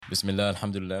Bismillah,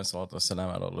 alhamdulillah, salatu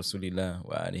wassalam ala rasulillah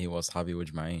wa alihi wa ashabihi wa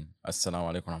ajma'in.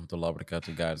 Assalamu alaikum wa rahmatullahi wa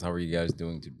barakatuh, guys. How are you guys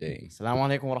doing today?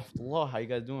 Assalamu alaikum wa rahmatullah. How you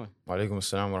guys doing? Wa alaikum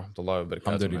assalam wa rahmatullahi wa barakatuh.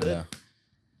 man. Alhamdulillah.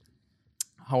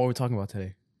 How are we talking about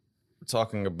today? We're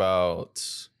talking about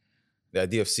the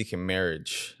idea of seeking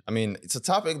marriage. I mean, it's a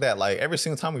topic that like every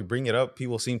single time we bring it up,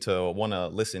 people seem to want to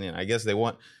listen in. I guess they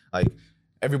want like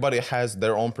everybody has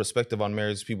their own perspective on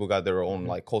marriage. People got their own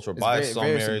like cultural bias on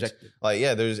very marriage. subjective. Like,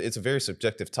 yeah, it's a very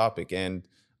subjective topic. And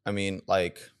I mean,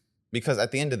 like, because at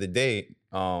the end of the day,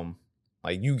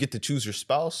 like you get to choose your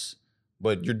spouse,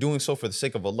 but you're doing so for the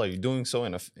sake of Allah. You're doing so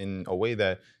in a way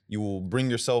that you will bring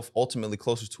yourself ultimately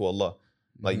closer to Allah.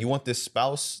 Like you want this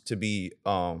spouse to be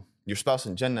your spouse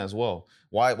in Jannah as well.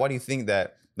 Why do you think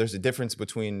that there's a difference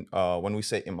between when we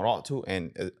say imra'atu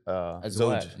and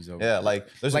zawj? Yeah, like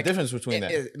there's a difference between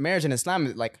that. Marriage in Islam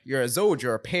is like you're a zawj,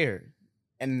 you're a pair.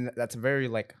 And that's very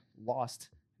like lost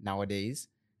nowadays.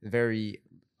 Very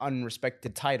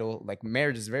unrespected title. Like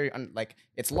marriage is very like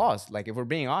it's lost. Like if we're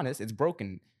being honest, it's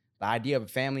broken. The idea of a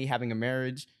family, having a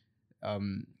marriage,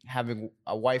 having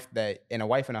a wife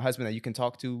and a husband that you can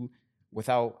talk to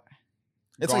without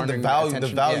it's like the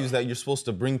attention. values that you're supposed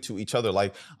to bring to each other.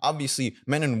 Like obviously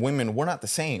men and women, we're not the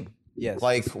same. Yes.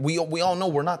 Like we all know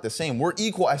we're not the same. We're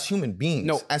equal as human beings.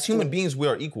 No, as human beings we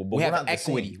are equal, but we we're have not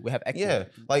equity. the same. We have equity. Yeah.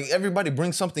 Like everybody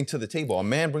brings something to the table. A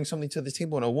man brings something to the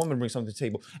table and a woman brings something to the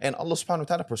table. And Allah subhanahu wa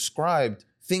ta'ala prescribed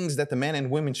things that the man and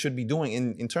women should be doing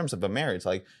in terms of a marriage.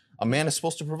 Like a man is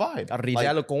supposed to provide.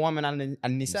 الرجال قوامون على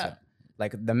النساء.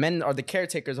 Like the men are the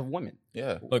caretakers of women.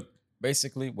 Yeah. Look,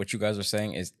 basically what you guys are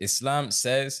saying is Islam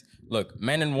says, look,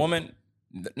 men and women,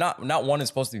 not one is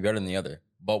supposed to be better than the other.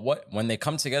 But when they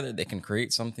come together, they can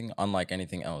create something unlike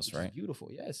anything else, right?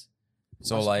 Beautiful, yes.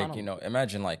 So like,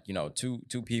 imagine like,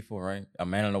 two people, right? A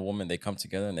man and a woman, they come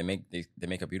together and they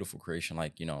make a beautiful creation,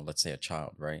 like, let's say a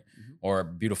child, right? Mm-hmm. Or a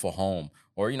beautiful home,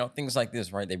 or things like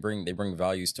this, right? They bring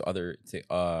values to other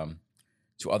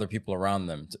people around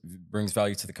them, brings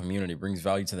value to the community, brings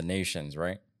value to the nations,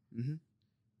 right? Mm-hmm.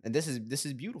 And this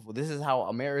is beautiful. This is how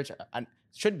a marriage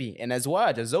should be. And as well,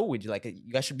 as zawj, like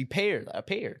you guys should be a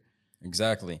pair.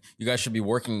 Exactly. You guys should be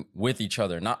working with each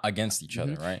other, not against each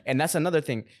other, right? And that's another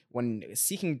thing. When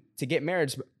seeking to get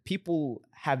married, people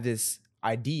have this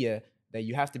idea that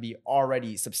you have to be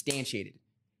already substantiated.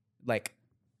 Like,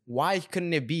 why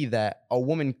couldn't it be that a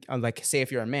woman, like say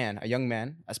if you're a young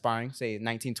man aspiring, say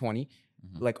 19, 20,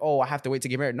 like, oh, I have to wait to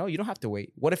get married. No, you don't have to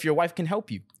wait. What if your wife can help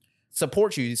you,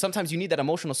 support you? Sometimes you need that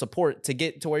emotional support to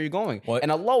get to where you're going.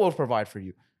 And Allah will provide for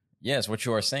you. Yes, what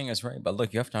you are saying is right. But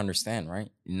look, you have to understand, right?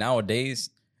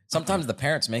 Nowadays, sometimes the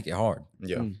parents make it hard.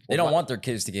 Yeah. They don't want their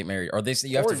kids to get married, or they say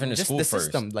you have to finish school the first.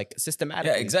 System, like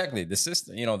systematically. Yeah, exactly. The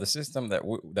system, the system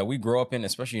that we grow up in,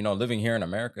 especially, living here in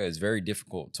America, is very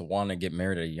difficult to want to get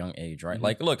married at a young age, right?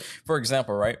 Like, look, for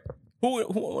example, right?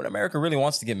 Who in America really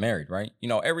wants to get married, right?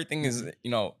 Everything is,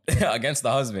 against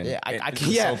the husband.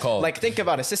 Yeah, so-called. Like, think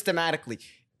about it systematically.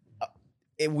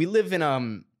 We live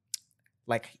in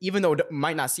like, even though it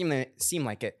might not seem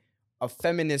like it, a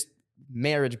feminist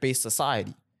marriage-based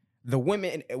society. The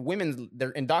women,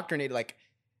 they're indoctrinated. Like,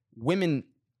 women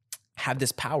have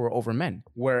this power over men,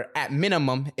 where at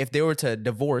minimum, if they were to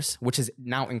divorce, which is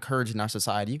now encouraged in our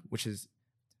society,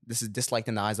 this is disliked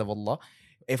in the eyes of Allah.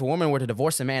 If a woman were to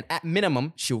divorce a man, at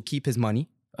minimum, she'll keep his money,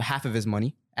 half of his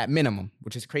money, at minimum,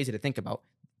 which is crazy to think about.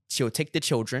 She'll take the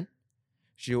children.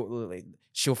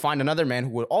 She'll find another man who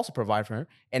will also provide for her.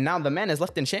 And now the man is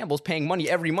left in shambles, paying money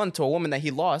every month to a woman that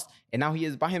he lost, and now he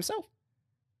is by himself.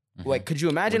 Mm-hmm. Like, could you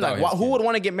imagine? Who would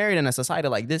want to get married in a society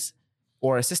like this,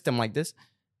 or a system like this?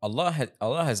 Allah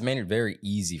has made it very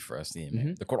easy for us to get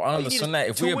married. The Quran and the Sunnah.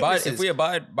 If we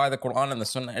abide by the Quran and the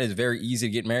Sunnah, it is very easy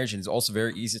to get married. It's also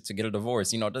very easy to get a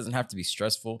divorce. It doesn't have to be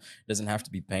stressful. It doesn't have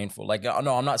to be painful. Like,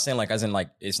 no, I'm not saying like as in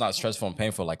like it's not stressful and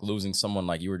painful, like losing someone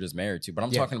like you were just married to. But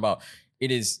I'm talking about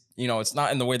it is, it's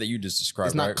not in the way that you just described.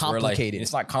 It's not complicated.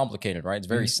 It's not complicated, right? It's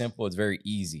very simple. It's very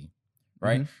easy.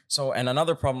 Right. So, and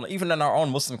another problem, even in our own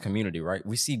Muslim community, right?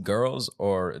 We see girls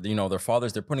or, their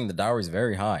fathers, they're putting the dowries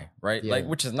very high, right? Yeah. Like,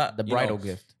 which is not the bridal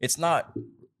gift. It's not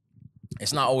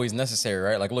always necessary,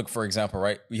 right? Like, look, for example,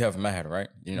 right? You have meher, right?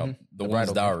 The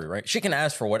woman's dowry, right? She can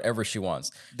ask for whatever she wants.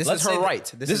 This is her right.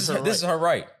 This is her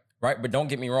right, right? But don't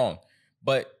get me wrong.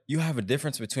 But you have a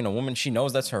difference between a woman. She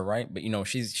knows that's her right, but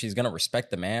she's going to respect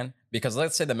the man, because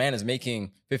let's say the man is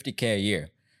making $50K a year.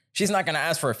 She's not going to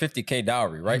ask for a $50K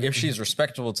dowry, right? If she's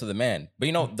respectable to the man.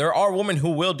 But, there are women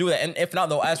who will do that. And if not,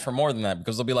 they'll ask for more than that,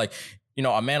 because they'll be like,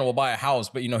 a man will buy a house,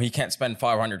 but, he can't spend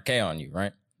 $500K on you,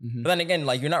 right? But then again,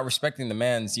 like, you're not respecting the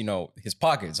man's, his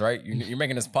pockets, right? You're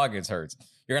making his pockets hurt.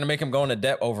 You're going to make him go into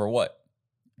debt over what?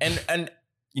 And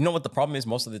you know what the problem is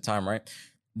most of the time, right?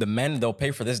 The men, they'll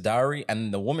pay for this dowry,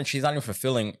 and the woman, she's not even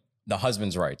fulfilling the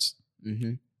husband's rights.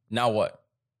 Mm-hmm. Now what?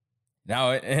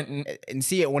 Now and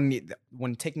see it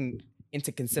when taking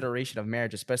into consideration of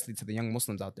marriage, especially to the young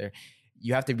Muslims out there,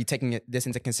 you have to be taking this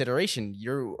into consideration.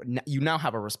 You now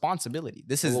have a responsibility.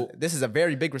 This is a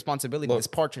very big responsibility. Look, this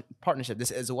partnership,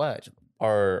 this azwaj.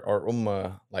 Our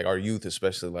ummah, like our youth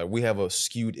especially, like we have a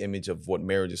skewed image of what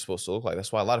marriage is supposed to look like.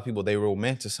 That's why a lot of people, they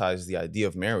romanticize the idea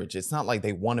of marriage. It's not like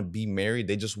they want to be married.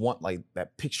 They just want like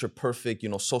that picture perfect,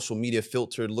 social media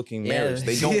filtered looking marriage.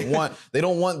 They don't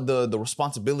want the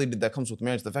responsibility that comes with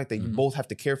marriage. The fact that you both have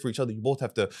to care for each other, you both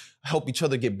have to help each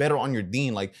other get better on your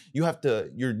deen. Like you have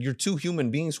to, you're two human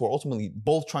beings who are ultimately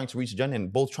both trying to reach Jannah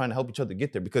and both trying to help each other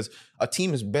get there, because a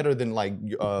team is better than like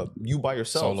you by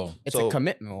yourself. Solo. It's a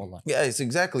commitment, wallah. Yeah, it's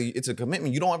a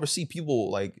commitment. You don't ever see people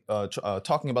like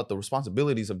talking about the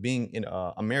responsibilities of being in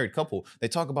a married couple. They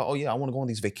talk about, oh yeah, I want to go on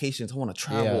these vacations, I want to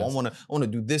travel, yes. I want to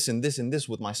do this and this and this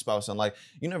with my spouse, and like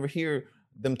you never hear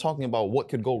them talking about what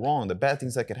could go wrong, the bad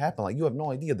things that could happen. Like you have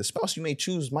no idea. The spouse you may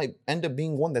choose might end up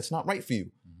being one that's not right for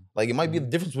you. Like it might be the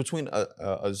difference between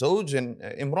a zoj and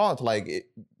imrat. Like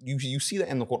you see that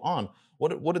in the Quran.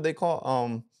 What did they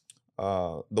call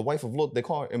the wife of Lut? They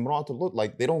call her Imrat Lut.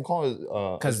 Like they don't call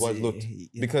her his wife Lut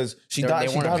because she died.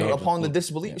 She died upon the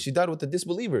disbelief. Yeah. She died with the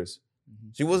disbelievers.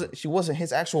 Mm-hmm. She wasn't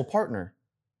his actual partner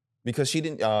because she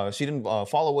didn't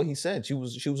follow what he said. She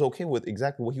was okay with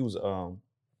exactly what he was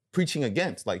preaching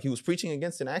against. Like he was preaching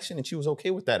against an action, and she was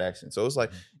okay with that action. So it's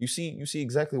like you see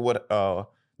exactly what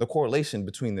the correlation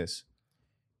between this.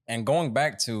 And going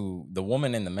back to the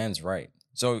woman and the man's right.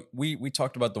 So we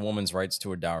talked about the woman's rights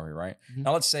to a dowry, right? Mm-hmm.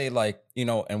 Now let's say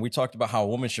and we talked about how a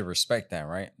woman should respect that,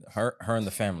 right? Her and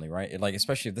the family, right? Like,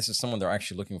 especially if this is someone they're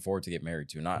actually looking forward to get married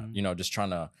to, not, just trying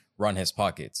to run his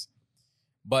pockets.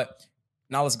 But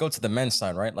now let's go to the men's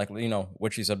side, right? Like,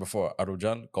 what you said before,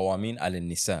 Arujal qawamin al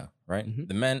nisa, right? Mm-hmm.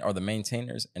 The men are the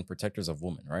maintainers and protectors of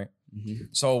women, right? Mm-hmm.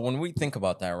 So when we think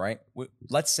about that, right?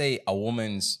 Let's say a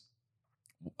woman's,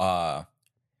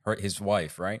 his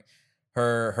wife, right?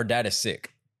 Her dad is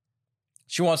sick.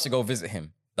 She wants to go visit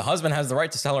him. The husband has the right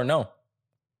to tell her no.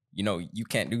 You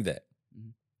can't do that.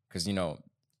 Because,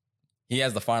 he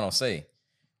has the final say.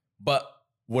 But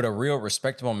would a real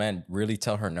respectable man really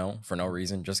tell her no for no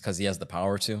reason just because he has the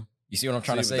power to? You see what I'm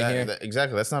trying to say here?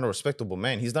 Exactly. That's not a respectable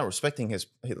man. He's not respecting his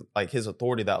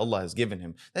authority that Allah has given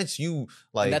him. That's you.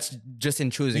 Like, and that's just in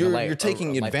choosing. You're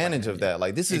taking advantage of that.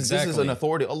 Like this is an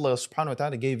authority Allah subhanahu wa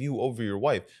ta'ala gave you over your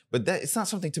wife. But it's not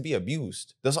something to be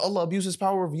abused. Does Allah abuse his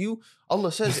power over you?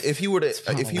 Allah says if he were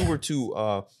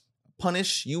to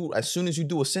punish you as soon as you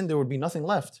do a sin, there would be nothing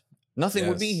left. Nothing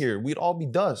would be here. We'd all be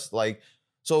dust.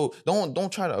 So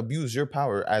don't try to abuse your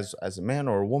power as a man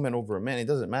or a woman over a man. It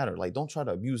doesn't matter. Like don't try to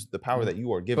abuse the power that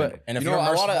you are given. And if you're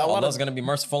merciful, Allah's going to be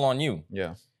merciful on you.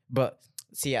 Yeah. But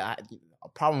see, a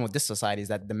problem with this society is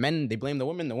that the men, they blame the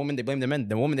women they blame the men.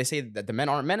 The women, they say that the men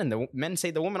aren't men, and the men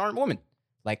say the women aren't women.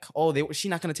 Like, oh,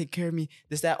 she's not going to take care of me,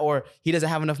 this, that, or he doesn't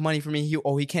have enough money for me.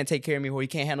 He can't take care of me, or he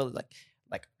can't handle it.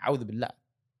 Like, a'udhu billah.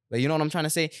 Like, you know what I'm trying to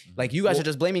say? Like, you guys are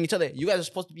just blaming each other. You guys are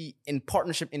supposed to be in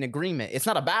partnership, in agreement. It's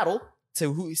not a battle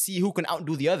to see who can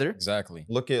outdo the other. Exactly.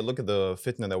 Look at the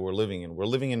fitna that we're living in. We're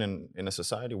living in a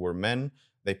society where men,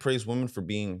 they praise women for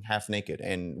being half naked,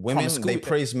 and women, they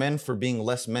praise men for being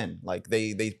less men. Like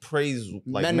they praise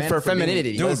like men for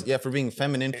femininity. For being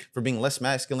feminine, for being less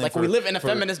masculine. Like we live in a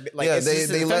feminist. Like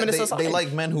they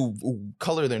like men who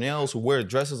color their nails, who wear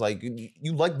dresses. Like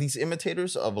you like these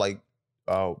imitators of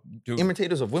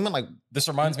imitators of women. Like this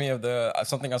reminds me of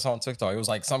something I saw on TikTok. It was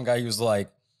like some guy who was like,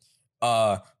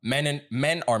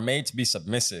 men are made to be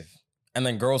submissive, and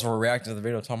then girls were reacting to the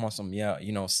video talking about some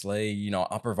slay,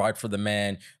 I'll provide for the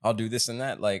man, I'll do this and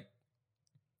that. Like,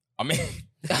 I mean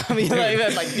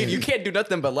like, dude, you can't do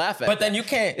nothing but laugh at. But then you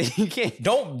can't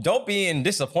don't be in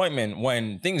disappointment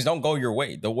when things don't go your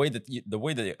way, the way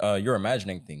that you're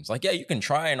imagining things. Like, yeah, you can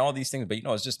try and all these things, but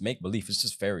it's just make believe. It's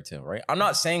just fairy tale, right? I'm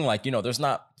not saying like there's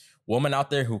not women out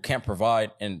there who can't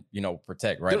provide and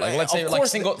protect, right? Dude, like let's say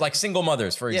single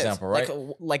mothers, for example, right?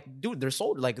 Dude, they're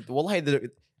sold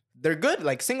they're good.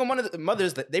 Like single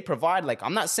mothers that they provide. Like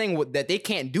I'm not saying that they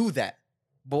can't do that,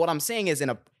 but what I'm saying is in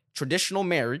a traditional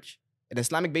marriage, an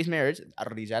Islamic-based marriage,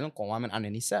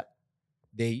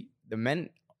 the men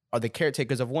are the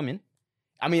caretakers of women.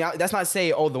 I mean, that's not to say,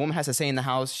 the woman has to stay in the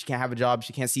house, she can't have a job,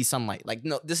 she can't see sunlight. Like,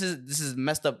 no, this is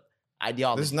messed up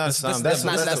ideology. This is not Islam.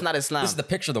 That's not Islam. This is the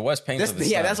picture the West paints of Islam.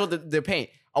 Yeah, that's what they're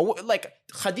painting. Like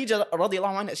Khadija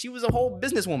radiallahu anha, she was a whole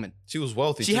businesswoman. She was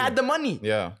wealthy. She had the money.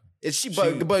 Yeah. Is she?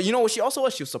 But you know what she also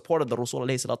was? She supported the Rasul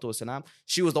alayhi salatu wasalam.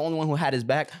 She was the only one who had his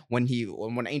back when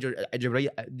Angel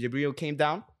Jibreel came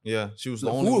down. Yeah, she was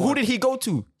the only one. Who did he go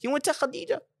to? He went to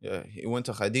Khadija. Yeah, he went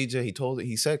to Khadija.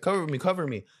 He said, cover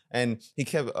me. And he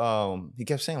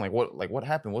kept saying what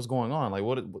happened? What's going on?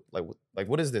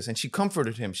 What is this? And she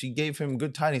comforted him. She gave him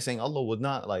good tidings, saying Allah would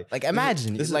not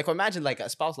imagine a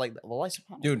spouse like that.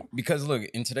 Dude, because look,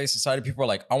 in today's society, people are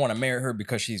like, I want to marry her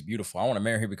because she's beautiful. I want to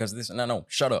marry her because of this. No,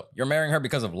 shut up. You're marrying her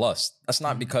because of lust. That's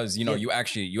not because you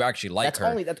actually like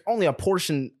her. That's only a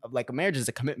portion of a marriage is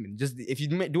a commitment. Just if you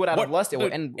do it out of lust, it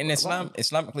will end. In Islam,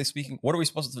 Islamically speaking, what are we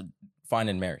supposed to find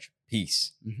in marriage?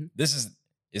 Peace. This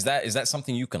is that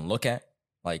something you can look at?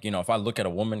 If I look at a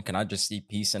woman, can I just see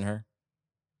peace in her?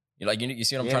 You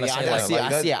see what I'm trying to say?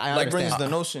 I see. I understand. Brings the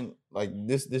notion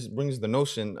this brings the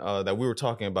notion that we were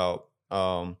talking about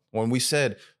when we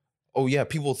said, oh yeah,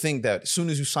 people think that as soon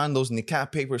as you sign those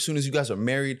nikah papers, as soon as you guys are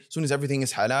married, as soon as everything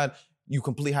is halal, you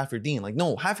complete half your deen.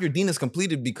 No, half your deen is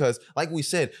completed because, like we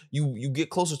said, you get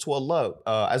closer to Allah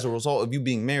as a result of you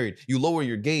being married. You lower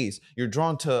your gaze. You're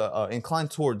drawn to incline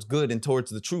towards good and towards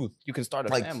the truth. You can start a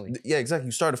family. Yeah, exactly.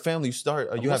 You start a family. You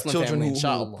start. You have children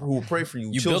who pray for you.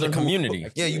 You build a community.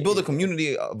 You build a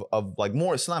community of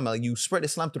more Islam. You spread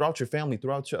Islam throughout your family,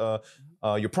 throughout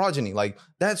your progeny.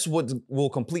 That's what will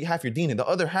complete half your deen. And the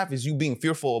other half is you being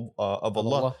fearful of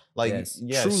Allah. Truly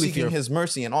seeking fearful. His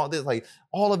mercy and all this.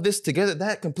 All of this together,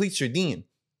 that completes your deen.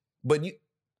 But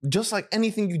just like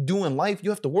anything you do in life, you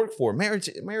have to work for. Marriage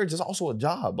is also a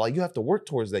job. You have to work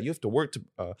towards that. You have to work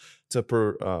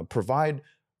to provide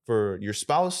for your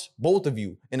spouse, both of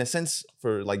you, in a sense,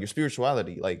 for your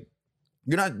spirituality.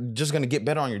 You're not just gonna get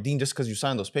better on your deen just because you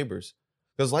signed those papers.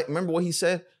 Because remember what he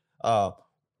said?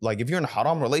 If you're in a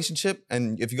haram relationship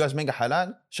and if you guys make a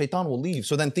halal, shaitan will leave.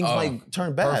 So then things might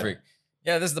turn bad. Perfect.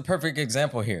 Yeah, this is the perfect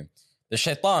example here. The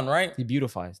shaitan, right? He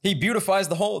beautifies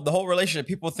the whole relationship.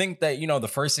 People think that, the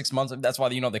first 6 months, that's why,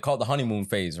 they call it the honeymoon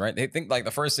phase, right? They think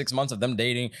the first 6 months of them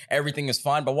dating, everything is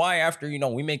fine. But why after,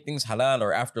 we make things halal,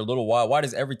 or after a little while, why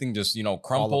does everything just,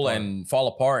 crumple and fall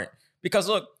apart? Because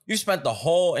look, you spent the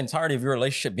whole entirety of your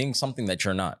relationship being something that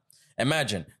you're not.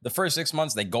 Imagine the first 6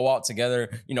 months, they go out together,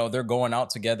 they're going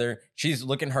out together. She's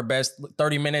looking her best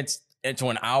 30 minutes into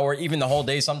an hour, even the whole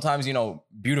day, sometimes,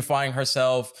 beautifying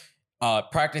herself,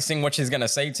 practicing what she's gonna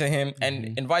say to him,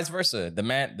 and vice versa. The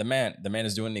man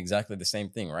is doing exactly the same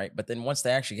thing, right? But then once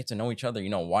they actually get to know each other,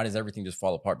 why does everything just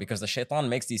fall apart? Because the shaitan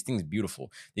makes these things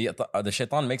beautiful. The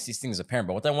shaitan makes these things apparent.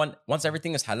 But once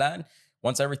everything is halal,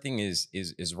 once everything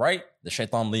is right, the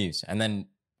shaitan leaves, and then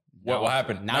what will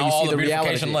happen? Now you see the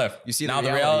beautification left. You see now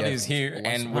the reality is here,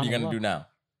 and what are you gonna do now?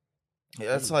 Yeah,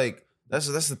 that's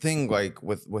the thing.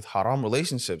 With haram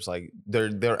relationships,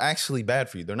 they're actually bad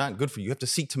for you. They're not good for you. You have to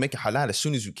seek to make it halal as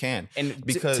soon as you can. And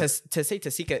because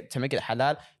to make it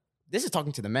halal, this is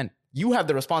talking to the men. You have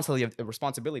the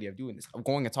responsibility of doing this, of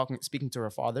going and speaking to her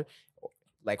father,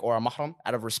 or a mahram,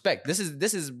 out of respect. This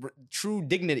is true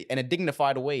dignity and a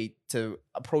dignified way to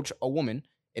approach a woman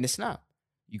in Islam.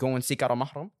 You go and seek out a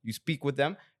mahram. You speak with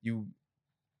them.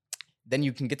 Then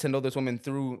you can get to know this woman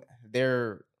through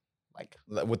their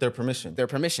with their permission. Their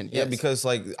permission. Yeah, yes. Because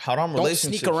haram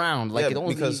relationships. Don't sneak around.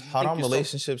 Because haram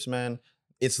relationships, man,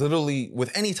 it's literally with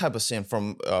any type of sin,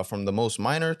 from the most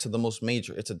minor to the most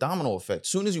major. It's a domino effect.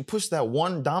 Soon as you push that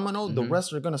one domino, the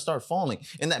rest are gonna start falling.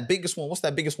 And that biggest one, what's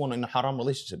that biggest one in a haram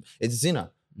relationship? It's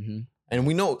zina. And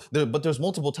we know but there's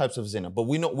multiple types of zina. But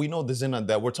we know the zina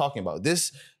that we're talking about.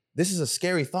 This is a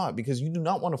scary thought, because you do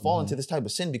not want to fall into this type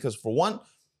of sin, because for one,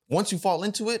 once you fall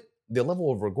into it, the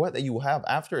level of regret that you will have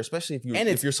after, especially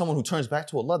if you're someone who turns back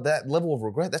to Allah, that level of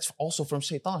regret, that's also from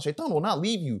shaitan. Shaitan will not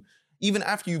leave you. Even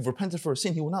after you've repented for a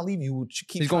sin, he will not leave you.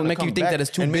 He's going to make you think that it's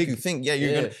too big. Make you think,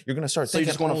 you're going to start thinking, you're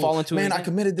just going to fall into it. Man, I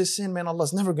committed this sin, man.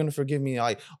 Allah's never going to forgive me.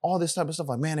 All this type of stuff.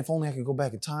 Man, if only I could go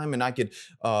back in time and I could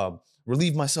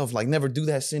relieve myself, never do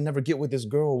that sin, never get with this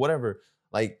girl or whatever.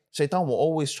 Shaitan will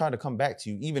always try to come back to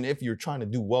you, even if you're trying to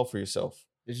do well for yourself.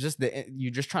 It's just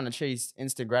you're just trying to chase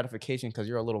instant gratification because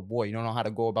you're a little boy. You don't know how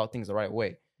to go about things the right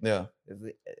way. Yeah.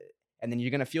 And then you're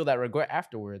gonna feel that regret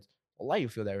afterwards. Wallah, you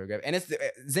feel that regret. And it's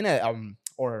zina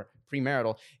or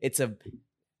premarital. It's a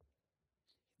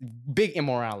big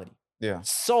immorality. Yeah.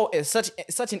 So it's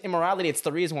such an immorality. It's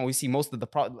the reason why we see most of the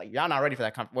problem. Y'all not ready for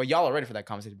that. Well, y'all are ready for that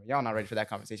conversation, but y'all not ready for that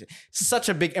conversation. Such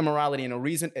a big immorality, and a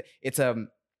reason. It's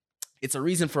a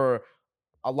reason for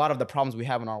a lot of the problems we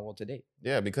have in our world today.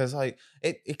 Yeah, because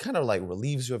it kind of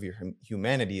relieves you of your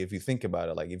humanity if you think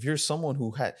about it. If you're someone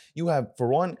who you have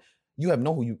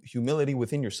no humility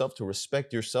within yourself to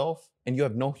respect yourself, and you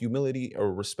have no humility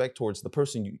or respect towards the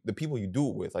people you do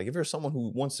it with. Like if you're someone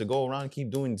who wants to go around and keep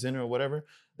doing zina or whatever,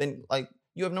 then like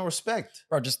you have no respect.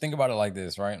 Bro, just think about it like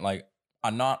this, right? Like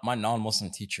my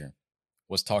non-Muslim teacher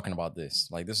was talking about this.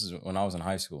 Like this is when I was in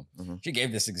high school. Mhm. She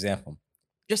gave this example.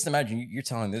 Just imagine you're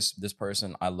telling this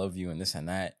person, I love you and this and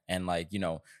that. And like,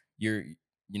 you're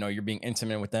being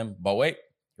intimate with them, but wait,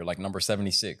 you're like number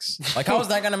 76. Like, how is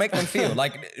that gonna make them feel?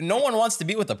 Like, no one wants to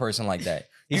be with a person like that.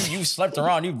 You slept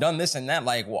around, you've done this and that.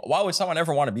 Like, why would someone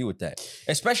ever want to be with that?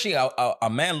 Especially a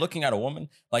man looking at a woman.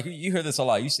 Like, you hear this a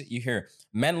lot. You hear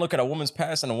men look at a woman's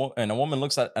past and a woman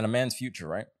looks at a man's future,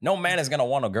 right? No man is gonna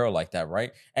want a girl like that,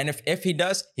 right? And if he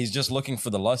does, he's just looking for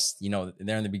the lust,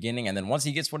 there in the beginning. And then once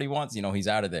he gets what he wants, he's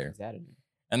out of there.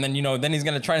 And then, then he's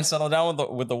gonna try and settle down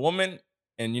with the woman.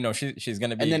 And she's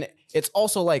gonna be. And then it's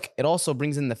also like it also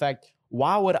brings in the fact,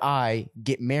 why would I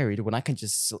get married when I can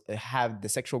just have the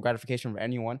sexual gratification from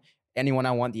anyone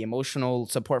I want, the emotional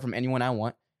support from anyone I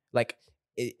want? Like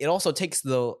it also takes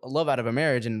the love out of a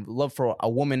marriage and love for a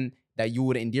woman that you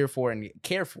would endear for and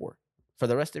care for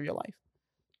the rest of your life.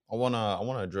 I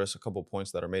wanna address a couple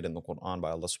points that are made in the Quran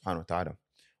by Allah subhanahu wa ta'ala.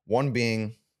 One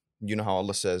being, you know how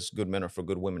Allah says good men are for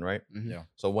good women, right? Mm-hmm. Yeah.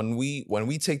 So when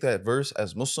we take that verse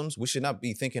as Muslims, we should not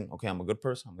be thinking, okay, I'm a good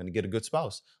person, I'm gonna get a good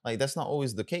spouse. Like that's not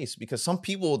always the case, because some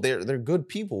people they're good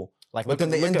people. Like but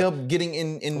then they end up getting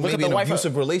in maybe an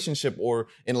abusive relationship or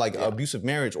in like abusive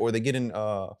marriage, or they get in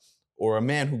or a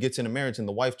man who gets in a marriage and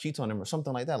the wife cheats on him or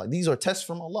something like that. Like these are tests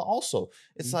from Allah also.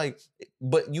 It's like,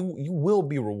 but you will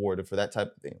be rewarded for that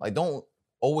type of thing. Like don't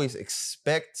always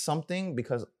expect something,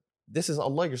 because this is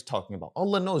Allah you're talking about.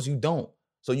 Allah knows you don't.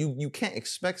 So you can't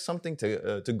expect something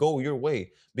to go your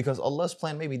way, because Allah's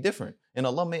plan may be different. And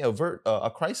Allah may avert a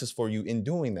crisis for you in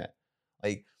doing that.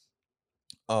 Like,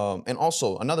 and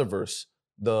also another verse,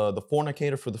 the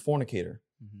fornicator for the fornicator.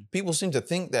 Mm-hmm. People seem to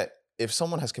think that if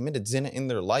someone has committed zina in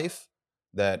their life,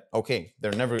 that, okay,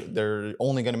 they're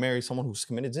only going to marry someone who's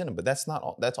committed zina. But that's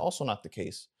also not the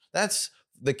case. That's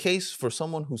the case for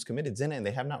someone who's committed zina and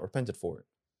they have not repented for it.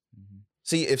 Mm-hmm.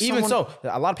 See, if even so,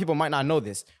 a lot of people might not know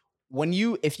this.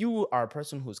 If you are a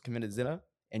person who's committed zina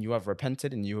and you have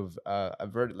repented and you have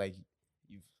averted, like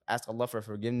you've asked Allah for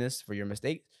forgiveness for your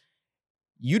mistakes,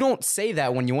 you don't say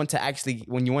that when you want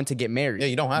to get married. Yeah,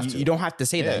 you don't have to. You don't have to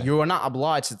say that. You are not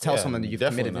obliged to tell someone that you've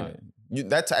committed zina.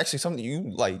 That's actually something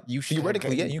you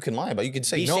theoretically, you can lie about. You can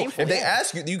say no. Shameful, if they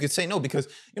ask you, you could say no, because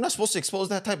you're not supposed to expose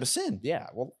that type of sin. Yeah,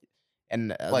 well,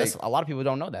 and like a lot of people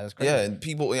don't know that. That's crazy. Yeah, and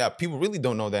people really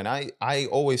don't know that. And I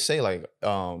always say, like,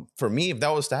 for me, if that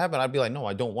was to happen, I'd be like, no,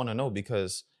 I don't want to know,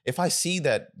 because if I see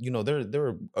that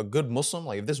they're a good Muslim,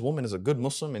 like if this woman is a good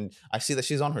Muslim and I see that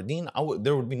she's on her deen,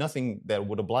 there would be nothing that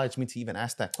would oblige me to even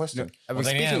ask that question. Well,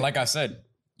 then, like I said,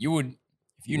 you would,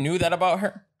 if you knew that about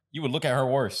her, you would look at her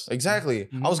worse. Exactly.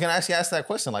 Mm-hmm. I was gonna ask that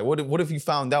question. Like, what if you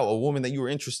found out a woman that you were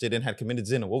interested in had committed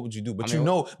zina? What would you do? But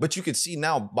but you could see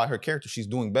now by her character, she's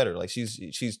doing better. Like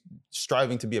she's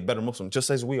striving to be a better Muslim, just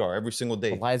as we are every single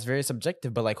day. Lie is very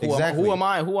subjective, but like who am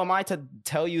I to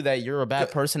tell you that you're a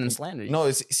bad person and slander you?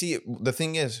 No, see, the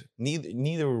thing is,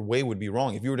 neither way would be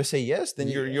wrong. If you were to say yes, then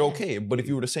you're okay. But if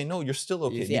you were to say no, you're still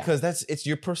okay, because it's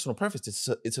your personal preference.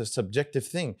 It's a subjective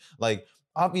thing. Like,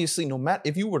 obviously, no matter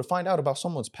if you were to find out about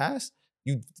someone's past,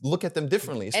 you look at them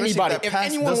differently. Anybody, if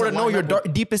anyone were to know your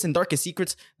deepest and darkest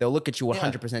secrets, they'll look at you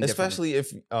 100% differently. Especially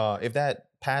if that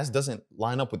past doesn't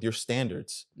line up with your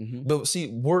standards. Mm-hmm. But see,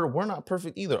 we're not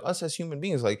perfect either. Us as human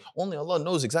beings, like only Allah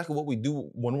knows exactly what we do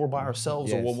when we're by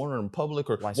ourselves, or when we're in public,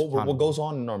 or what goes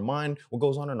on in our mind, what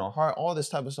goes on in our heart, all this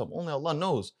type of stuff. Only Allah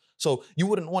knows. So you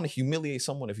wouldn't want to humiliate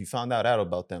someone if you found out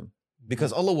about them,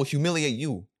 because Allah will humiliate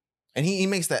you. And he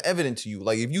makes that evident to you.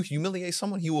 Like, if you humiliate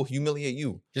someone, he will humiliate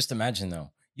you. Just imagine,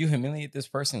 though. You humiliate this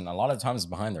person, a lot of times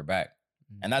behind their back.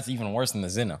 And that's even worse than the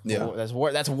zina. Yeah. That's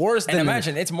worse than... And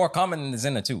imagine, it's more common than the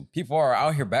zina, too. People are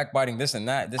out here backbiting this and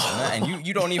that. And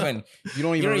you don't even... you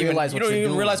don't even realize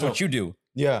what you do.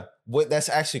 Yeah. That's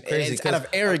actually crazy. It's out of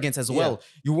arrogance as well.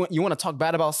 You want to talk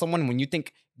bad about someone when you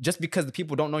think, just because the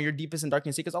people don't know your deepest and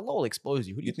darkest secrets, Allah will expose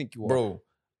you. Who do you think you are? Bro.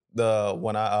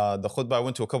 The khutbah I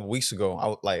went to a couple weeks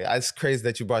ago, it's crazy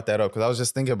that you brought that up, because I was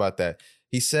just thinking about that.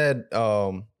 He said,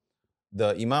 the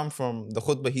imam from the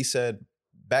khutbah, he said,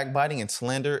 backbiting and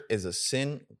slander is a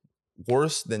sin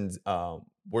worse than zina.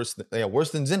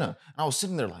 And I was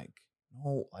sitting there like,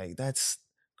 no, like that's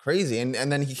crazy. And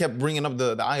then he kept bringing up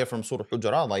the ayah from Surah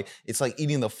Hujurat, like it's like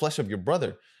eating the flesh of your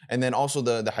brother. And then also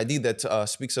the hadith that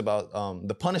speaks about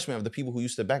the punishment of the people who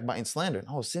used to backbite and slander. And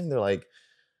I was sitting there like,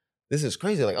 this is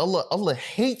crazy. Like Allah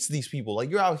hates these people. Like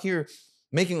you're out here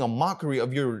making a mockery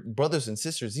of your brothers and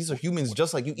sisters. These are humans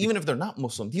just like you, even if they're not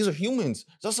Muslim. These are humans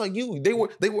just like you. They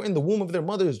were in the womb of their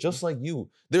mothers just like you.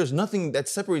 There's nothing that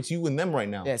separates you and them right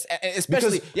now. Yes,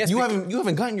 especially because you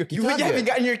haven't gotten your kitab yet. You haven't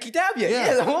gotten your kitab yet.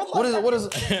 Yeah. What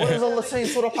is Allah saying?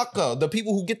 Surah Haqqa, the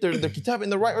people who get their kitab in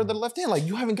the right or the left hand. Like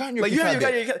you haven't gotten your kitab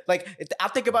yet. Like I'll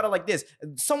think about it like this: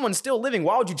 someone's still living.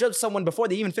 Why would you judge someone before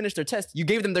they even finish their test? You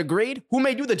gave them their grade. Who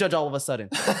made you the judge all of a sudden?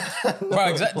 Bro,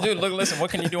 exactly. Dude, look, listen.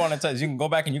 What can you do on a test? You can go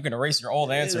back and you can erase your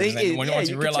old answers once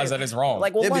you realize that it's wrong.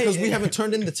 Like, well, because we haven't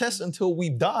turned in the test until we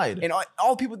died. And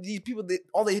these people,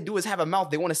 all they do is have a mouth.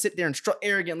 They want to sit there and strut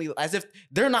arrogantly, as if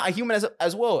they're not a human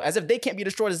as well, as if they can't be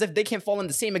destroyed, as if they can't fall in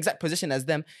the same exact position as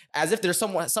them, as if they're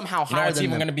somehow higher than them. It's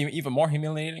even going to be even more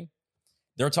humiliating.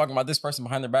 They're talking about this person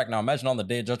behind their back. Now imagine on the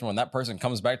day of judgment when that person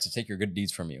comes back to take your good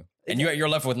deeds from you, and you're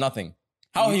left with nothing.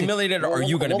 How humiliated are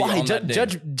you going to be on that day?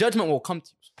 Judgment will come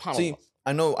to you. See,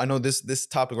 I know this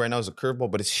topic right now is a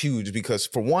curveball, but it's huge because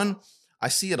for one, I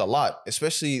see it a lot,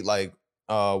 especially like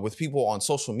with people on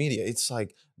social media. It's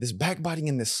like this backbiting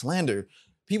and this slander.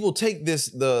 People take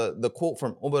the quote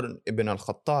from Umar ibn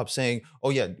al-Khattab saying,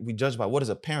 "Oh yeah, we judge by what is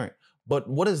apparent." But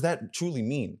what does that truly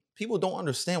mean? People don't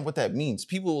understand what that means.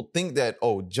 People think that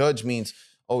judge means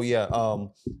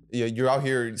you're out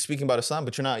here speaking about Islam,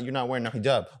 but you're not wearing a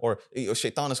hijab, or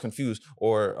shaitan is confused,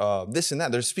 or this and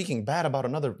that. They're speaking bad about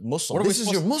another Muslim. This is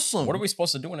your Muslim. What are we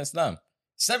supposed to do in Islam?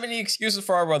 70 excuses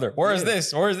for our brother. Where is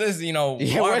this? Where is this?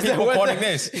 Why are people quoting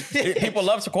this? People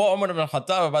love to quote Umar ibn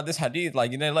Khattab about this hadith.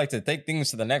 Like, they like to take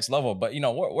things to the next level. But,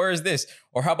 where is this?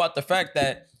 Or how about the fact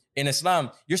that in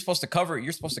Islam, you're supposed to cover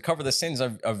the sins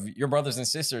of your brothers and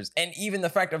sisters, and even the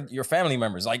fact of your family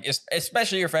members, like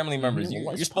especially your family members.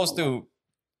 You're supposed to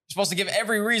give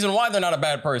every reason why they're not a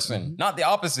bad person, not the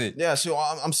opposite. Yeah, so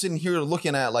I'm sitting here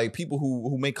looking at like people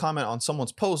who may comment on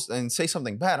someone's post and say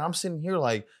something bad. I'm sitting here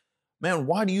like, man,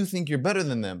 why do you think you're better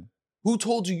than them? Who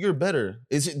told you you're better?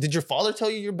 Did your father tell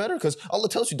you you're better? Because Allah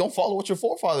tells you don't follow what your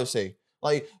forefathers say.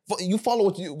 Like, you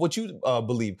follow what you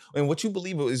believe, and what you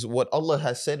believe is what Allah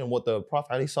has said and what the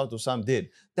Prophet ﷺ did.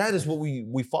 That is what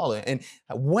we follow. And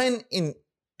when in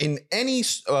any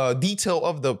detail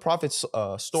of the Prophet's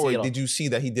story did you see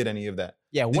that he did any of that?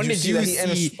 Yeah, when did you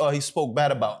see that he spoke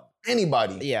bad about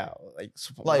anybody? Yeah, like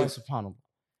subhanAllah.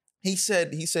 He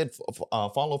said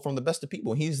follow from the best of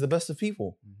people. He's the best of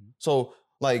people. So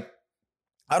like,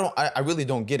 I really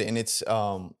don't get it, and it's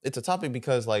a topic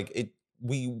because like,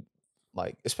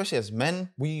 especially as men,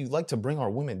 we like to bring our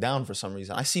women down for some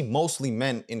reason. I see mostly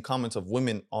men in comments of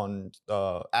women on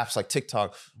apps like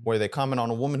TikTok where they comment on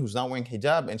a woman who's not wearing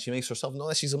hijab and she makes herself know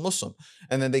that she's a Muslim.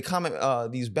 And then they comment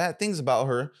these bad things about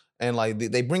her and like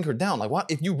they bring her down. Like,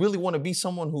 what if you really want to be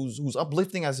someone who's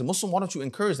uplifting as a Muslim, why don't you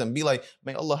encourage them? Be like,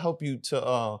 may Allah help you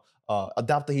to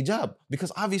adopt the hijab,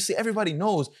 because obviously everybody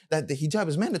knows that the hijab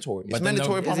is mandatory. It's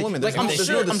mandatory upon women. Like, I'm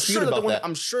sure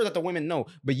that the women know,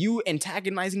 but you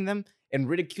antagonizing them and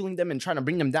ridiculing them and trying to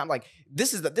bring them down, like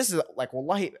this is like,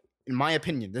 wallahi, in my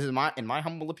opinion, in my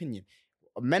humble opinion,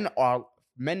 men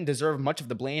deserve much of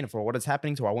the blame for what is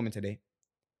happening to our women today.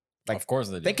 Like, of course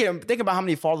they do. Think about how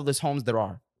many fatherless homes there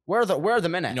are. Where are the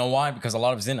men at? You know why? Because a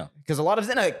lot of zina. Because the men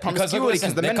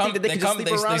think that they can just sleep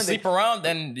around. They sleep around,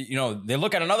 then they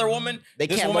look at another woman.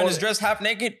 This woman is dressed half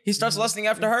naked. He starts lusting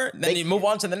after her. Then they move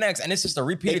on to the next, and it's just a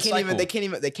repeated cycle.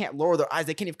 They can't lower their eyes.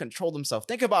 They can't even control themselves.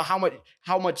 Think about how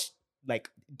much like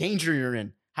danger you're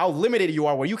in. How limited you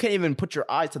are, where you can't even put your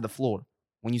eyes to the floor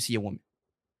when you see a woman.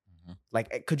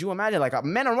 Like, could you imagine? Like,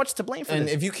 men are much to blame for this. And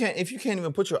if you can't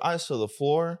even put your eyes to the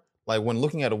floor, like when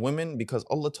looking at a woman, because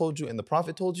Allah told you and the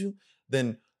Prophet told you,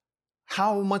 then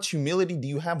how much humility do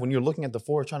you have when you're looking at the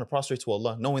floor trying to prostrate to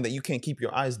Allah, knowing that you can't keep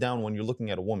your eyes down when you're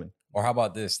looking at a woman? Or how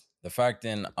about this? The fact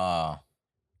in what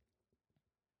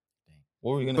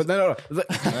were you gonna say? No.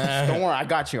 Don't worry, I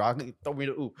got you. Don't be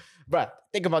the ooh. Bruh,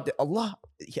 think about Allah.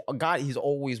 God, He's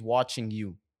always watching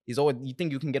you. You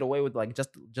think you can get away with like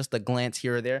just a glance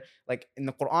here or there? Like in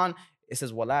the Quran, it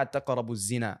says, وَلَا تَقْرَبُوا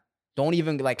الزِّنَا. Don't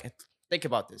even like think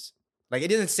about this. Like, it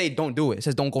doesn't say don't do it. It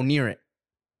says don't go near it.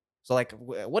 So like,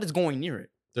 what is going near it?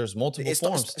 There's multiple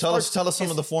forms. Tell us some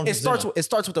of the forms. It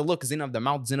starts with the look, zina of the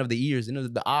mouth, zina of the ears, zina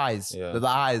of the eyes, the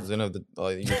eyes, zina of the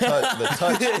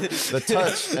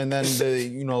touch, and then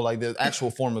the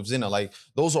actual form of zina. Like,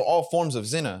 those are all forms of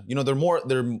zina.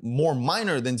 They're more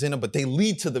minor than zina, but they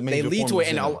lead to the major. They lead to it,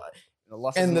 and Allah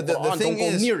says, and the thing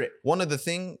is, near it. One of the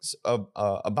things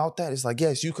about that is like,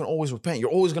 yes, you can always repent.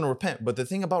 You're always going to repent, but the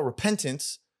thing about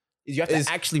repentance is you have to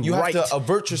actually have to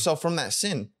avert yourself from that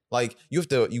sin. Like you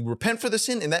repent for the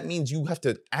sin, and that means you have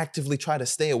to actively try to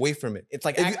stay away from it. It's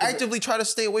like if you actively try to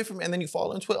stay away from it and then you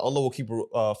fall into it, Allah will keep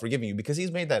forgiving you because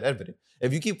He's made that evident.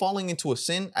 If you keep falling into a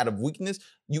sin out of weakness,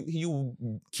 you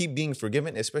keep being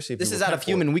forgiven, especially if this is out of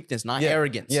human weakness, not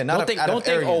arrogance. Yeah, don't think,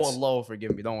 oh, Allah will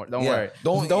forgive me. Don't worry.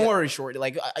 Don't worry, shorty.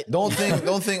 Like don't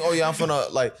think. Oh yeah, I'm gonna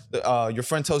like. Your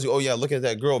friend tells you, oh yeah, look at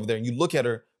that girl over there, and you look at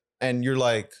her. And you're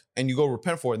like, and you go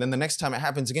repent for it. Then the next time it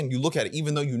happens again, you look at it,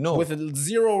 even though you know. With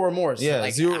zero remorse. Yeah,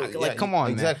 like, zero. Like, come on,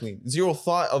 exactly. man. Zero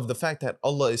thought of the fact that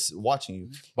Allah is watching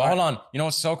you. But hold on. You know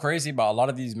what's so crazy about a lot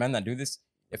of these men that do this?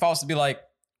 If I was to be like,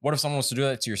 what if someone was to do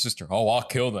that to your sister? Oh, I'll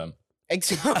kill them.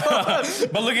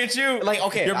 But look at you. Like,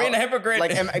 okay. You're being a hypocrite.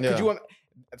 Like, could you,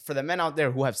 for the men out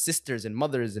there who have sisters and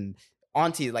mothers and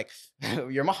aunties, like,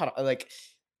 your mahar, like,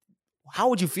 how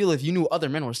would you feel if you knew other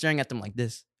men were staring at them like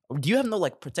this? Do you have no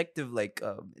like protective like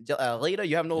Rita?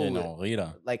 You have no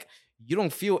Rita. Like you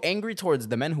don't feel angry towards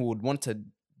the men who would want to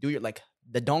do your like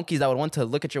the donkeys that would want to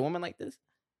look at your woman like this?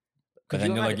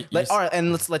 Then you're all right,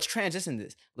 and let's transition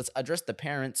this. Let's address the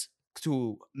parents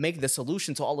to make the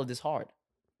solution to all of this hard.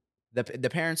 The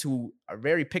parents who are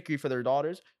very picky for their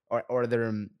daughters or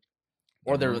their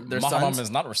sons is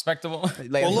not respectable.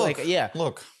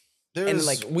 Look. And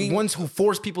like ones who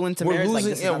force people into marriage.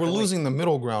 We're losing the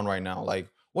middle ground right now. Like,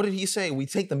 what did he say? We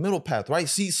take the middle path, right?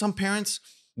 See, some parents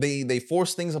they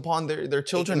force things upon their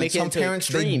children, and some parents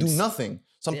extremes. They do nothing.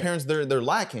 Some parents they're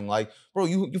lacking. Like, bro,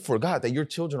 you forgot that your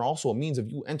children are also a means of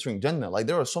you entering Jannah. Like,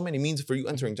 there are so many means for you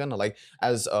entering Jannah. Like,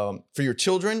 as for your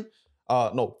children.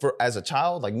 As a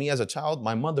child, like me as a child,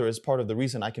 my mother is part of the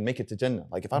reason I can make it to Jannah.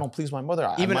 Like if I don't please my mother,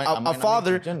 a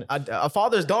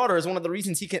father's daughter is one of the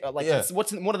reasons he can. It's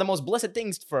what's one of the most blessed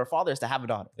things for a father is to have a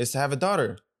daughter. Is to have a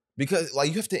daughter because like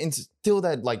you have to instill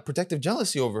that like protective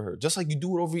jealousy over her, just like you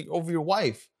do it over your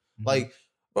wife. Mm-hmm. Like,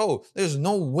 bro, there's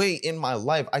no way in my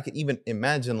life I could even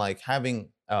imagine like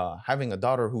having a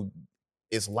daughter who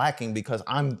is lacking because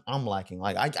I'm lacking.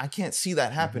 Like I can't see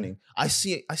that happening.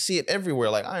 Mm-hmm. I see it everywhere.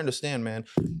 Like I understand, man.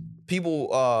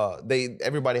 People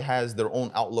everybody has their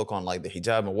own outlook on like the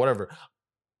hijab and whatever.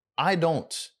 I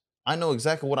don't. I know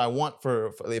exactly what I want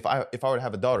for if I were to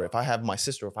have a daughter, if I have my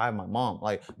sister, if I have my mom,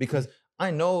 like because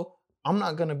I know I'm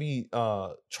not gonna be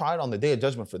tried on the day of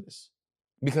judgment for this.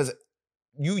 Because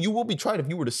you will be tried if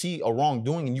you were to see a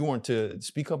wrongdoing and you weren't to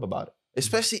speak up about it.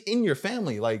 Especially in your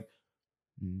family. Like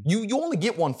you only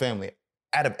get one family.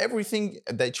 Out of everything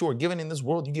that you are given in this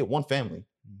world, you get one family.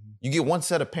 Mm-hmm. You get one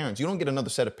set of parents. You don't get another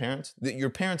set of parents. Your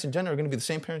parents in general are going to be the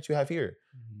same parents you have here.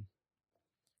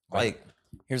 Mm-hmm. Like,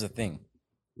 here's the thing.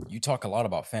 You talk a lot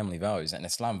about family values, and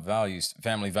Islam values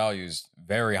family values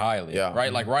very highly, right?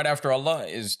 Mm-hmm. Like right after Allah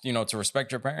is, to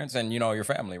respect your parents and, your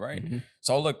family, right? Mm-hmm.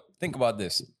 So look, think about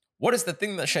this. What is the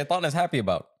thing that shaitan is happy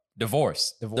about?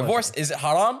 Divorce. Is it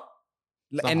haram?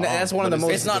 And that's one of the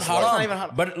most. It's not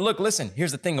haram. But look, listen.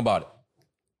 Here's the thing about it.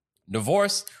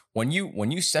 Divorce. When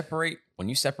you separate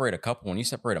a couple, when you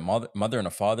separate a mother and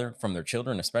a father from their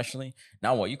children, especially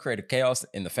now, what you create a chaos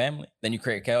in the family, then you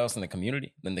create chaos in the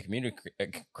community, then the community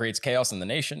creates chaos in the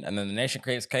nation, and then the nation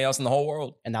creates chaos in the whole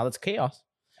world. And now it's chaos.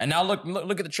 And now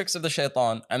look at the tricks of the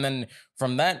shaitan, and then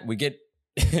from that we get,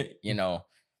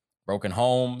 broken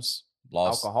homes,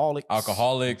 lost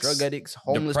alcoholics, drug addicts,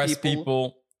 homeless depressed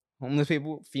people. Homeless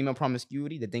people, female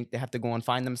promiscuity. They think they have to go and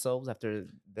find themselves after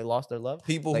they lost their love.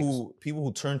 People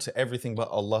who turn to everything but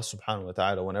Allah subhanahu wa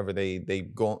ta'ala whenever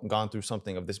they've gone through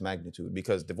something of this magnitude,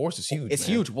 because divorce is huge. It's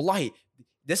huge. Wallahi.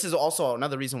 This is also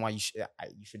another reason why you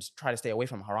should try to stay away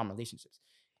from haram relationships.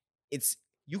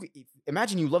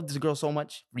 Imagine you love this girl so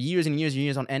much for years and years and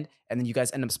years on end, and then you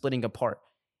guys end up splitting apart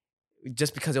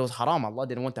just because it was haram. Allah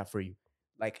didn't want that for you.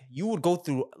 Like you can go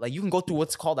through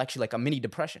what's called actually like a mini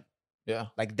depression. Yeah,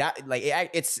 like that. Like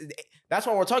that's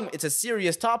why we're talking. It's a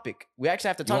serious topic. We actually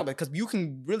have to talk about it because you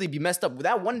can really be messed up with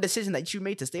that one decision that you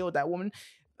made to stay with that woman,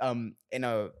 in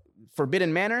a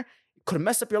forbidden manner. Could have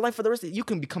messed up your life for the rest of it. You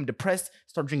can become depressed,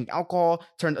 start drinking alcohol,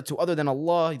 turn to other than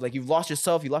Allah. Like you've lost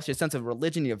yourself, you lost your sense of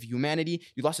religion, of humanity,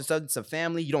 you lost your sense of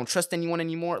family. You don't trust anyone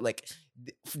anymore. Like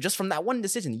just from that one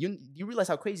decision, you realize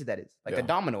how crazy that is. Like a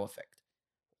domino effect.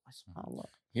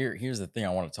 Here's the thing I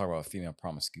want to talk about: female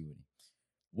promiscuity.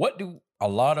 What do a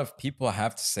lot of people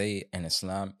have to say in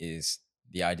Islam is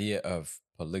the idea of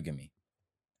polygamy,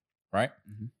 right?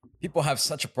 Mm-hmm. People have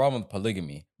such a problem with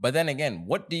polygamy. But then again,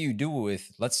 what do you do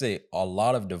with, let's say, a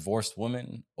lot of divorced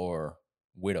women or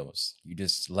widows? You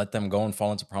just let them go and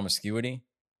fall into promiscuity?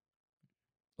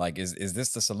 Like, is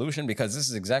this the solution? Because this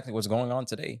is exactly what's going on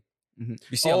today.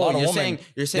 You see a lot of women,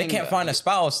 you're saying they can't find a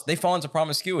spouse. They fall into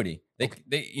promiscuity.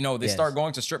 They start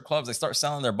going to strip clubs. They start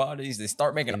selling their bodies. They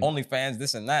start making OnlyFans,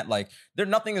 this and that. Like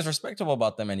nothing is respectable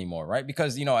about them anymore, right?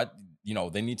 Because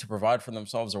they need to provide for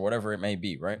themselves or whatever it may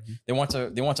be, right? They want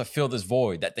to fill this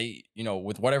void that they,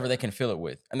 with whatever they can fill it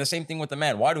with. And the same thing with the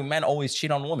man. Why do men always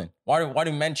cheat on women? Why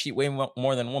do men cheat way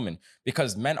more than women?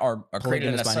 Because men are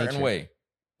created in a certain way.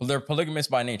 Well, they're polygamous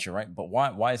by nature, right? But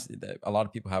why is it that a lot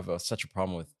of people have such a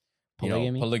problem with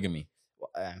polygamy?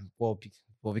 Well,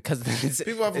 because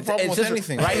people have a problem with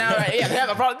anything right now. Right? Yeah, they have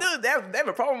a problem. Dude, they have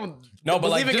a problem with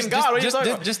believing in God.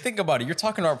 Just think about it. You're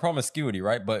talking about promiscuity,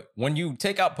 right? But when you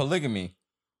take out polygamy,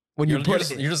 you're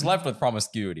just left with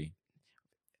promiscuity.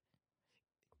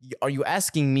 Are you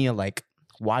asking me like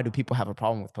why do people have a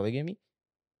problem with polygamy?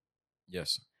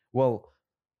 Yes. Well,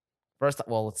 first,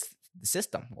 it's the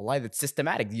system. Well, it's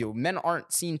systematic. Men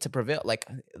aren't seen to prevail. Like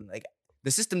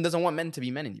the system doesn't want men to be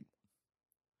men anymore.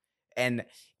 And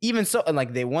even so,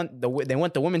 like they want the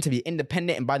women to be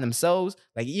independent and by themselves.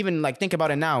 Like even like think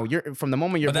about it now. You're from the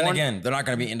moment you're born. But then again, they're not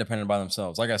going to be independent by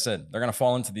themselves. Like I said, they're going to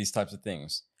fall into these types of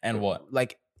things. And what?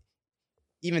 Like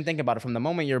even think about it. From the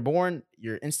moment you're born,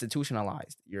 you're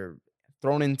institutionalized. You're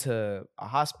thrown into a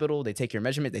hospital. They take your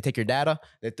measurement. They take your data.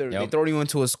 They throw you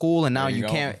into a school, and now you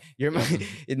can't. You're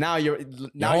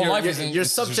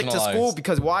subject to school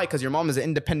because why? Because your mom is an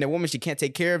independent woman. She can't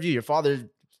take care of you. Your father,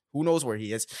 who knows where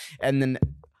he is, and then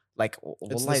like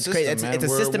it's crazy. It's a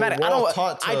systematic.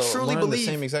 I truly believe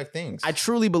the same exact things. I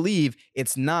truly believe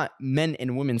it's not men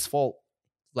and women's fault.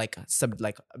 Like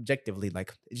objectively,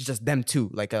 like it's just them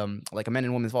two. Like a men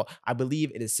and women's fault. I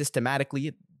believe it is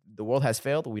systematically. The world has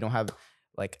failed. We don't have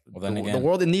the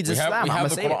world needs Islam. We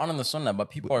have the Quran and the Sunnah, but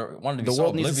people want to be so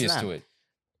oblivious to it.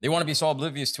 They want to be so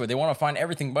oblivious to it. They want to find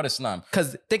everything but Islam.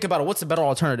 Because think about it. What's the better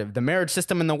alternative? The marriage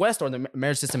system in the West or the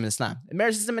marriage system in Islam? The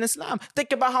marriage system in Islam.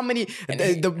 Think about how many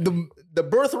the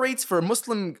birth rates for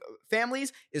Muslim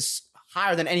families is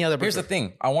higher than any other. Here's the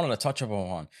thing I wanted to touch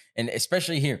upon, and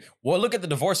especially here. Well, look at the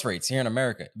divorce rates here in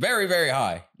America. Very, very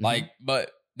high.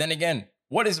 But then again,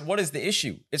 what is the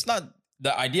issue? It's not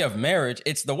the idea of marriage.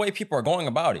 It's the way people are going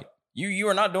about it. You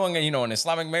are not doing an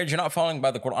Islamic marriage. You're not following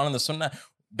by the Quran and the Sunnah.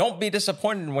 Don't be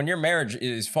disappointed when your marriage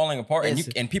is falling apart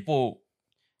and people.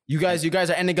 You guys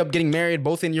are ending up getting married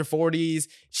both in your 40s.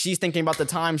 She's thinking about the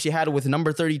time she had with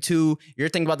number 32. You're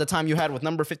thinking about the time you had with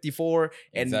number 54.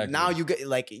 And now you get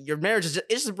like your marriage is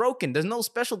just broken. There's no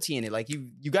specialty in it. Like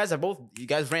you guys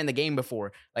ran the game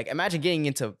before. Like imagine getting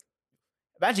into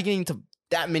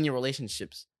that many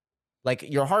relationships. Like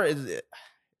your heart is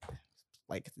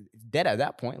like dead at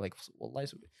that point. Like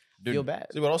life's feel bad.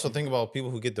 See, but also think about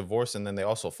people who get divorced and then they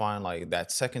also find like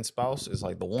that second spouse is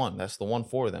like the one. That's the one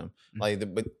for them.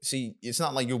 But see, it's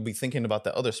not like you'll be thinking about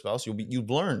the other spouse.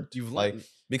 You've learned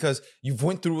because you've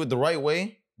went through it the right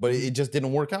way, but it just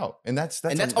didn't work out. And that's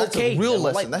okay. A real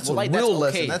lesson. That's a real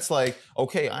lesson. That's like,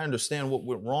 okay, I understand what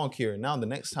went wrong here. And now the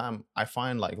next time I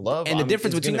find like love. And the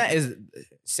difference between that is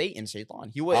Satan,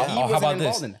 Shaitan. He wasn't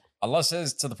involved in that. Allah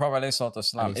says to the Prophet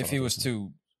ﷺ, if he was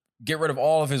to get rid of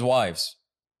all of his wives,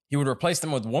 he would replace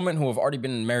them with women who have already been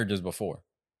in marriages before.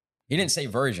 He didn't say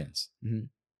virgins.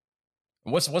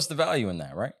 What's the value in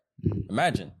that, right?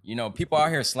 Imagine, people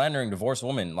out here slandering divorced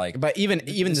women. Like, but even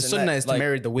the Sunnah is to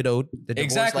marry the widowed. The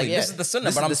exactly, this is the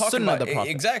Sunnah. But I'm talking about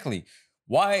exactly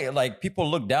why like people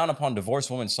look down upon divorced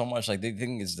women so much. Like they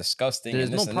think it's disgusting. There's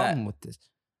no problem with this.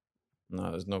 No,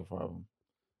 there's no problem.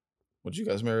 Would you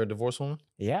guys marry a divorced woman?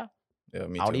 Yeah. Yeah,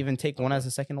 me too. I would even take one as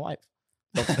a second wife.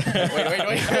 wait.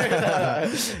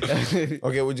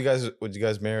 Okay, would you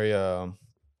guys marry a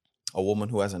woman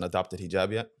who hasn't adopted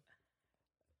hijab yet?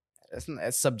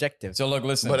 It's subjective. So look,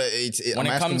 listen. But I'm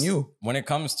asking you. When it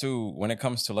comes to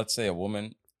let's say a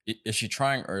woman, is she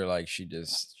trying or like she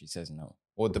says no?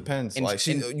 Well, it depends. Like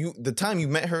the time you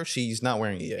met her, she's not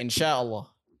wearing it yet. Inshallah.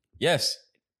 Yes.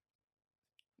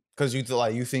 Because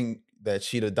you think that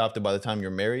she'd adopted by the time you're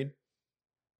married?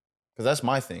 Because that's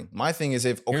my thing. My thing is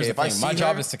if I see my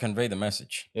job is to convey the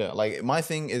message. Yeah, like my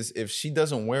thing is if she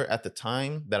doesn't wear it at the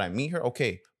time that I meet her,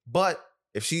 okay. But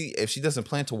if she doesn't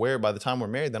plan to wear it by the time we're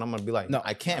married, then I'm gonna be like, no,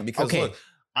 I can't because look,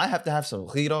 I have to have some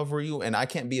khid over you, and I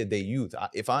can't be a day youth.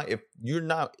 If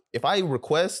I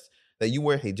request that you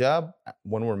wear hijab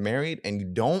when we're married and you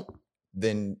don't,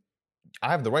 then I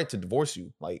have the right to divorce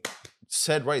you. Like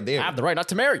said right there. I have the right not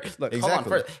to marry. Look, hold on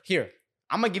first. Here,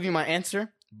 I'm gonna give you my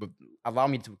answer, but allow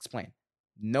me to explain.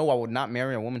 No, I would not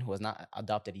marry a woman who has not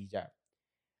adopted hijab.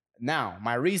 Now,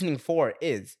 my reasoning for it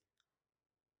is,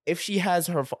 if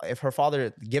her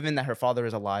father, given that her father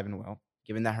is alive and well,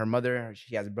 given that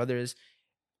she has brothers,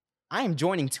 I am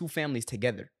joining two families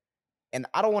together. And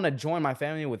I don't want to join my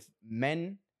family with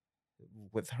men,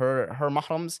 with her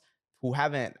mahrams who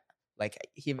haven't like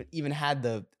even had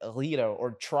the leader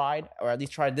or tried, or at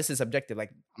least tried. This is subjective.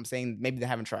 Like I'm saying, maybe they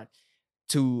haven't tried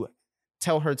to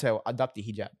tell her to adopt the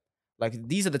hijab. Like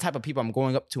these are the type of people I'm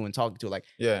going up to and talking to. Like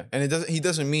and he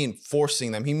doesn't mean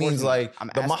forcing them. He means like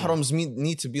the mahrams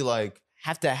need to be like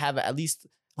have to have at least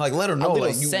like let her know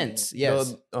like sense.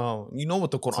 Yes, you know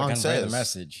what the Quran says. The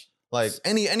message. Like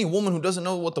any woman who doesn't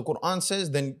know what the Quran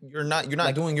says, then you're not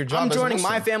like, doing your job. I'm joining as a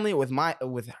my family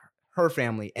with her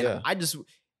family, and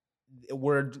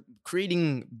we're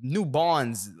creating new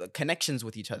bonds, connections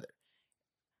with each other.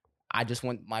 I just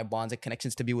want my bonds and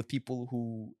connections to be with people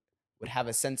who would have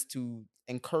a sense to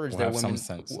encourage their women,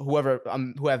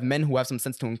 who have men who have some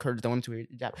sense to encourage their women to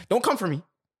hijab. Don't come for me.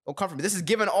 Don't come for me. This is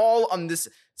given all on this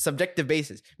subjective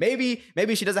basis. Maybe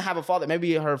she doesn't have a father.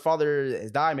 Maybe her father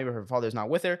has died. Maybe her father is not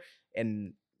with her,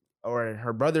 or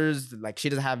her brothers, like she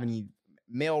doesn't have any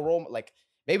male role. Like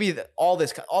maybe all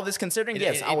this considering,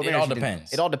 yes, I would. It all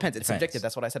depends. It all depends. It's subjective.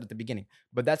 That's what I said at the beginning.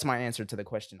 But that's my answer to the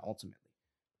question ultimately.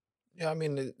 Yeah, I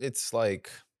mean, it's like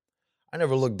I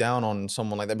never look down on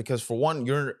someone like that because for one,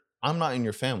 I'm not in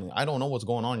your family. I don't know what's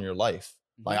going on in your life.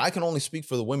 Like I can only speak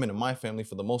for the women in my family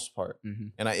for the most part.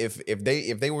 And if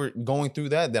they were going through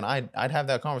that, then I'd have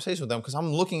that conversation with them because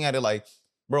I'm looking at it like,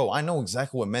 bro, I know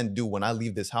exactly what men do when I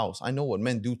leave this house. I know what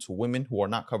men do to women who are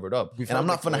not covered up, and I'm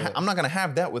not gonna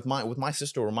have that with my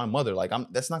sister or my mother. Like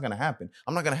that's not gonna happen.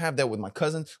 I'm not gonna have that with my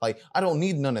cousins. Like I don't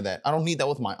need none of that. I don't need that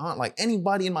with my aunt. Like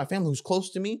anybody in my family who's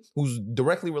close to me, who's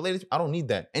directly related, I don't need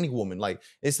that. Any woman, like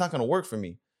it's not gonna work for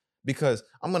me because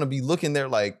I'm gonna be looking there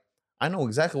like I know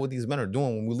exactly what these men are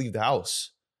doing when we leave the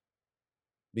house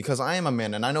because I am a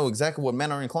man and I know exactly what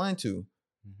men are inclined to.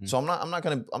 So I'm not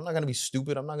gonna be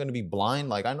stupid. I'm not gonna be blind.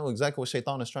 Like I know exactly what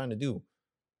shaitan is trying to do,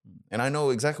 and I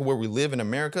know exactly where we live in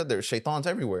America. There's shaitans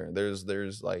everywhere. There's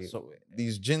like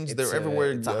these jinns. They're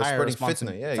everywhere spreading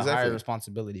fitna. Yeah, it's a higher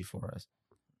responsibility for us,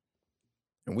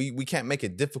 and we can't make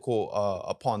it difficult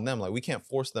upon them. Like we can't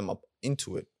force them up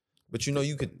into it. But you know,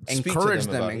 you could encourage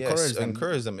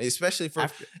them,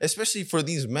 especially for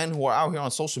these men who are out here on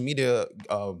social media.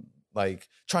 Like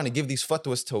trying to give these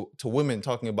fatwas to women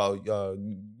talking about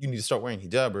you need to start wearing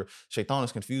hijab or shaitan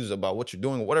is confused about what you're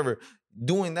doing or whatever.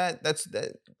 Doing that's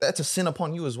a sin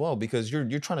upon you as well because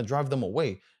you're trying to drive them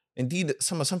away. Indeed,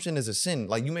 some assumption is a sin.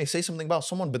 Like you may say something about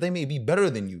someone, but they may be better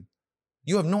than you.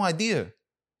 You have no idea.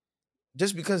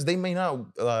 Just because they may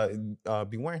not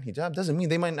be wearing hijab doesn't mean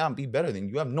they might not be better than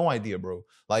you. You have no idea, bro.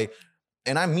 Like,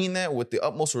 and I mean that with the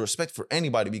utmost respect for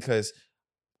anybody because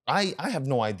I have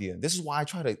no idea. This is why I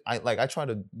try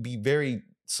to be very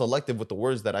selective with the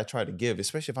words that I try to give,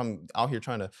 especially if I'm out here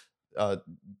trying to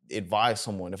advise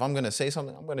someone. If I'm going to say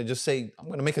something, I'm going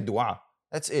to make a dua.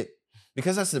 That's it.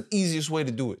 Because that's the easiest way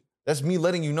to do it. That's me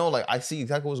letting you know, like, I see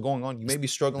exactly what's going on. You may be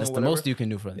struggling. That's the most you can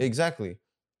do for them. Exactly.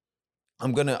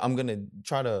 I'm gonna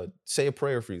try to say a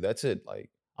prayer for you. That's it. Like,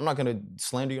 I'm not gonna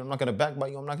slander you. I'm not gonna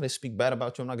backbite you. I'm not gonna speak bad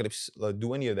about you. I'm not gonna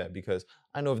do any of that because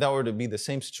I know if that were to be the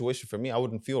same situation for me, I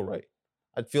wouldn't feel right.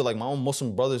 I'd feel like my own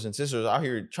Muslim brothers and sisters out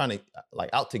here trying to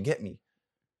out to get me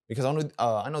because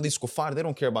I know these kuffar, they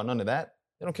don't care about none of that.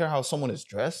 They don't care how someone is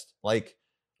dressed. Like,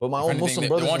 but my own Muslim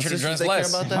brothers and sisters, they care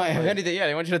about that. If anything,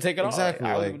 they want you to take it off. Exactly.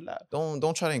 Like,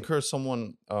 don't try to encourage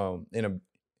someone to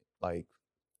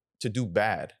do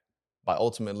bad by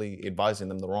ultimately advising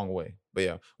them the wrong way. But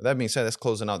yeah, with that being said, that's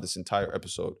closing out this entire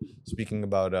episode. Speaking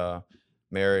about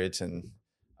marriage and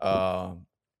the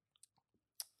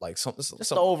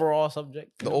overall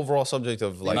subject. The overall subject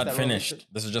of like not finished.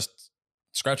 This is just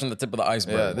scratching the tip of the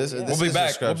iceberg. Yeah, we'll be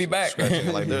back. We'll be back.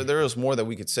 Like there is more that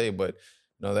we could say, but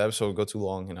the episode would go too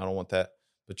long, and I don't want that.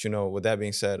 But with that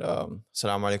being said, Assalamu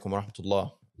alaikum wa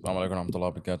rahmatullah. Assalamu alaikum wa rahmatullahi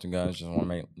wa barakatuh, guys. Just want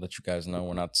to let you guys know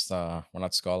we're not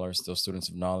scholars, still students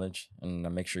of knowledge, and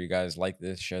make sure you guys like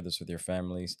this, share this with your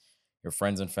families, your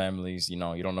friends and families. You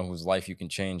don't know whose life you can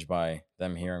change by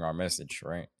them hearing our message,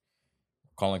 right?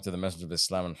 Calling to the message of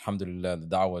Islam. Alhamdulillah, the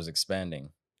da'wah is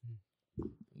expanding.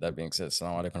 That being said,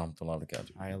 Assalamu alaikum wa rahmatullahi wa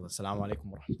barakatuh. Assalamu alaikum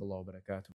wa rahmatullahi wa barakatuh.